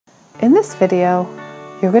In this video,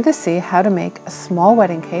 you're going to see how to make a small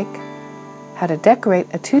wedding cake, how to decorate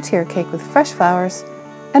a two-tier cake with fresh flowers,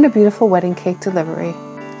 and a beautiful wedding cake delivery.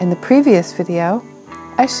 In the previous video,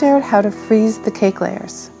 I shared how to freeze the cake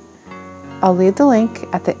layers. I'll leave the link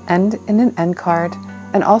at the end in an end card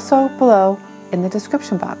and also below in the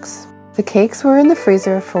description box. The cakes were in the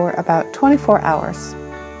freezer for about 24 hours.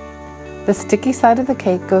 The sticky side of the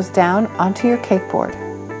cake goes down onto your cake board.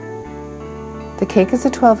 The cake is a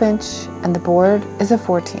 12-inch and the board is a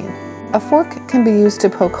 14. A fork can be used to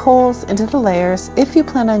poke holes into the layers if you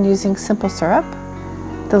plan on using simple syrup.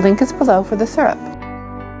 The link is below for the syrup.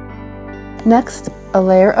 Next, a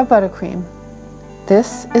layer of buttercream.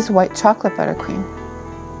 This is white chocolate buttercream.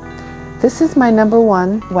 This is my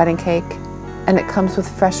 #1 wedding cake, and it comes with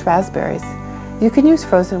fresh raspberries. You can use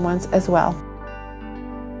frozen ones as well.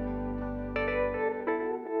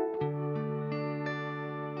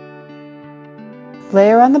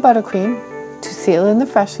 Layer on the buttercream to seal in the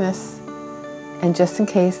freshness, and just in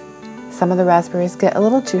case some of the raspberries get a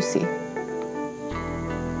little juicy.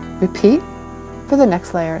 Repeat for the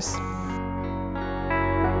next layers.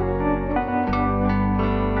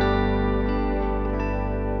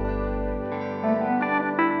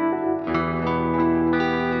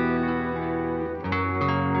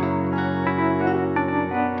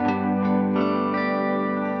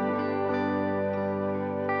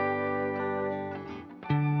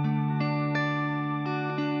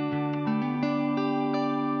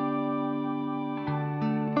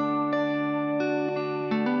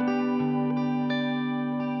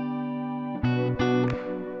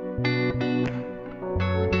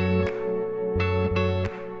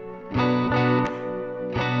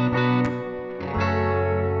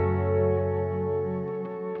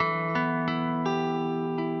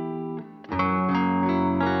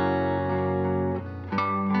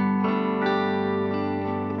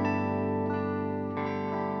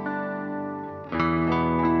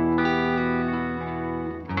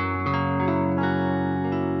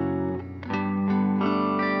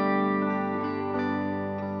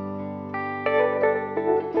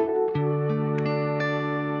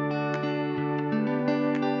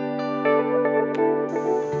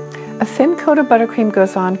 A thin coat of buttercream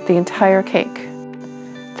goes on the entire cake.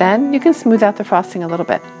 Then you can smooth out the frosting a little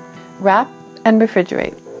bit. Wrap and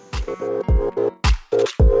refrigerate.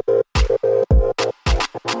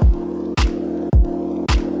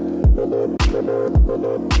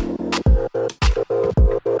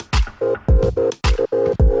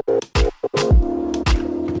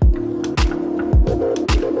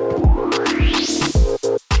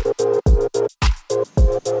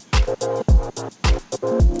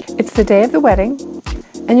 It's the day of the wedding,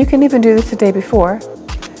 and you can even do this the day before,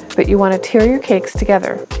 but you want to tier your cakes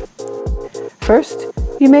together. First,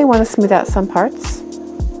 you may want to smooth out some parts.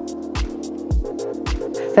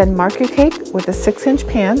 Then mark your cake with a 6-inch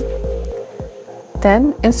pan.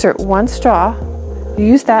 Then insert one straw.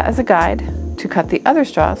 Use that as a guide to cut the other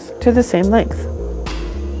straws to the same length.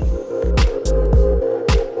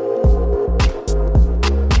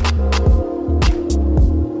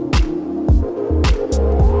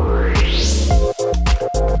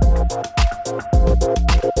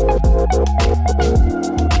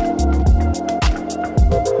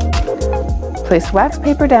 Place wax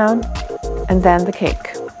paper down, and then the cake.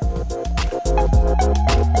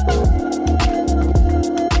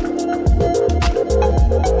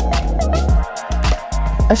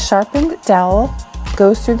 A sharpened dowel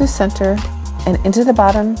goes through the center and into the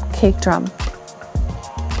bottom cake drum.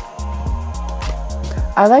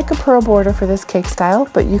 I like a pearl border for this cake style,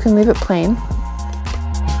 but you can leave it plain.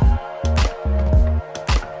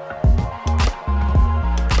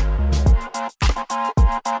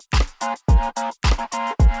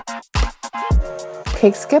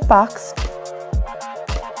 Cakes get boxed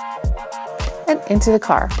and into the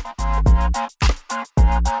car.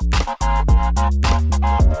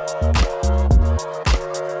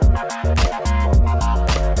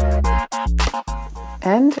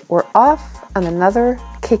 And we're off on another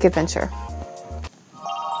cake adventure.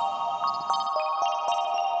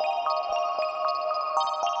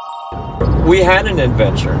 We had an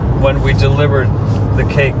adventure when we delivered the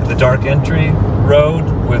cake, the dark entry road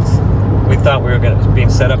with. We thought we were being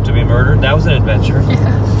set up to be murdered. That was an adventure.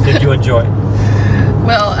 Yeah. Did you enjoy it?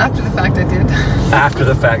 Well, after the fact I did. After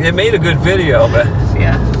the fact. It made a good video, but...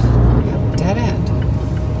 Yeah. Dead end.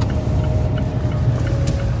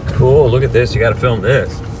 Cool, look at this. You gotta film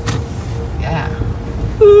this. Yeah.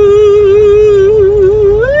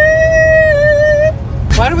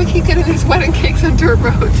 Why do we keep getting these wedding cakes on dirt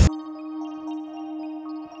roads?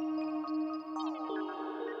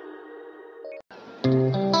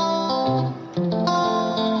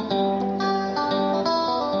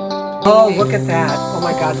 Oh, look at that. Oh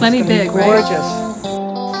my God. Plenty big, right? Gorgeous.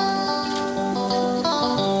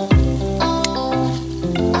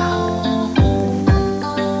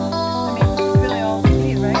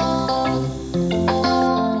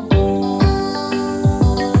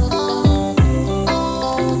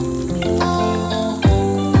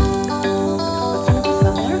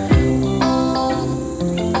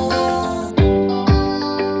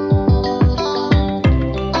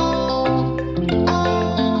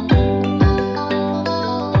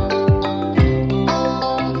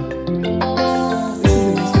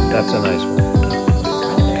 That's a nice one.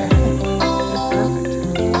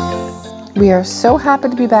 We are so happy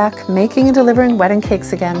to be back making and delivering wedding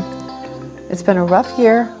cakes again. It's been a rough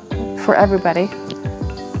year for everybody.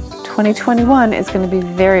 2021 is going to be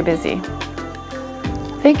very busy.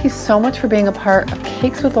 Thank you so much for being a part of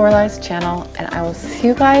Cakes with Lorelie's channel, and I will see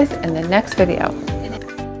you guys in the next video.